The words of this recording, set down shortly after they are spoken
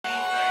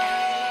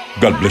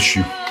God bless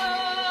you.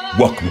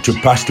 Welcome to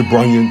Pastor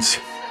Brian's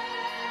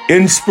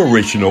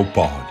Inspirational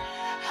Pod.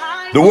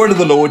 The word of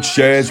the Lord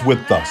shares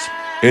with us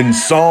in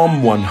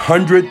Psalm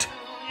 100,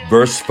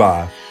 verse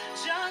 5.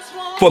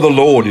 For the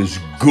Lord is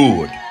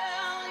good.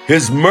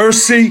 His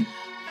mercy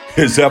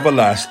is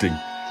everlasting,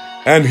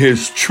 and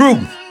his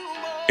truth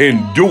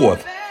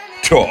endureth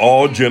to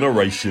all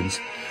generations.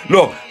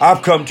 Look,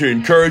 I've come to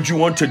encourage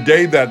you on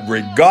today that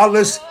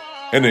regardless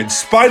and in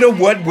spite of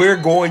what we're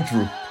going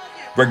through,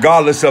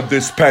 regardless of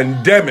this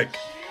pandemic,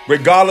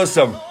 regardless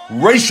of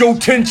racial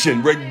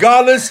tension,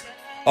 regardless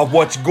of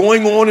what's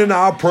going on in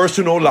our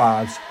personal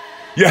lives,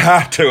 you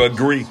have to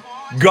agree,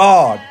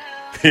 God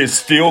is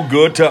still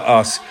good to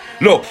us.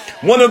 Look,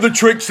 one of the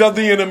tricks of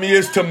the enemy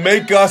is to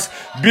make us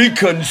be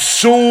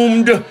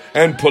consumed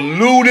and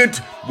polluted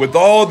with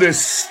all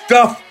this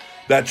stuff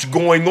that's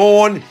going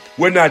on.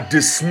 We're not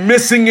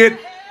dismissing it.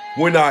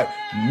 We're not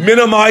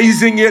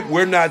minimizing it.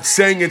 We're not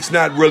saying it's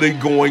not really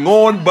going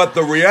on. But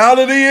the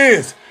reality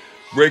is,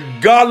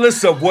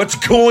 regardless of what's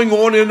going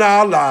on in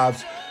our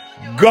lives,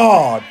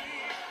 God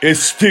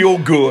is still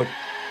good.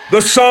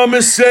 The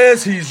psalmist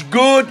says he's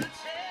good.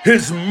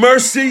 His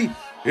mercy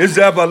is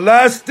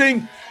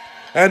everlasting,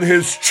 and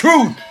his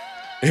truth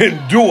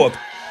endureth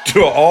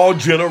to all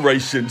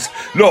generations.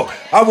 Look,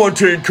 I want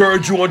to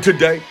encourage you on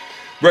today,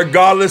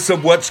 regardless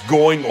of what's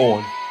going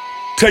on,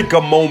 take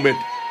a moment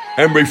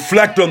and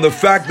reflect on the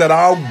fact that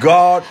our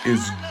God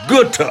is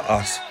good to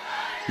us.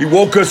 He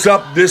woke us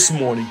up this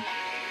morning.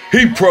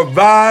 He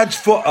provides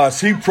for us.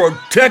 He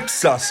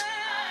protects us.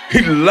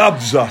 He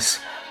loves us.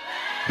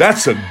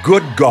 That's a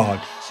good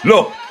God.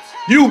 Look,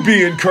 you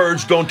be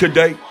encouraged on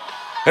today.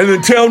 And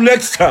until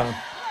next time,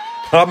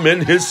 I'm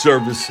in his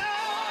service.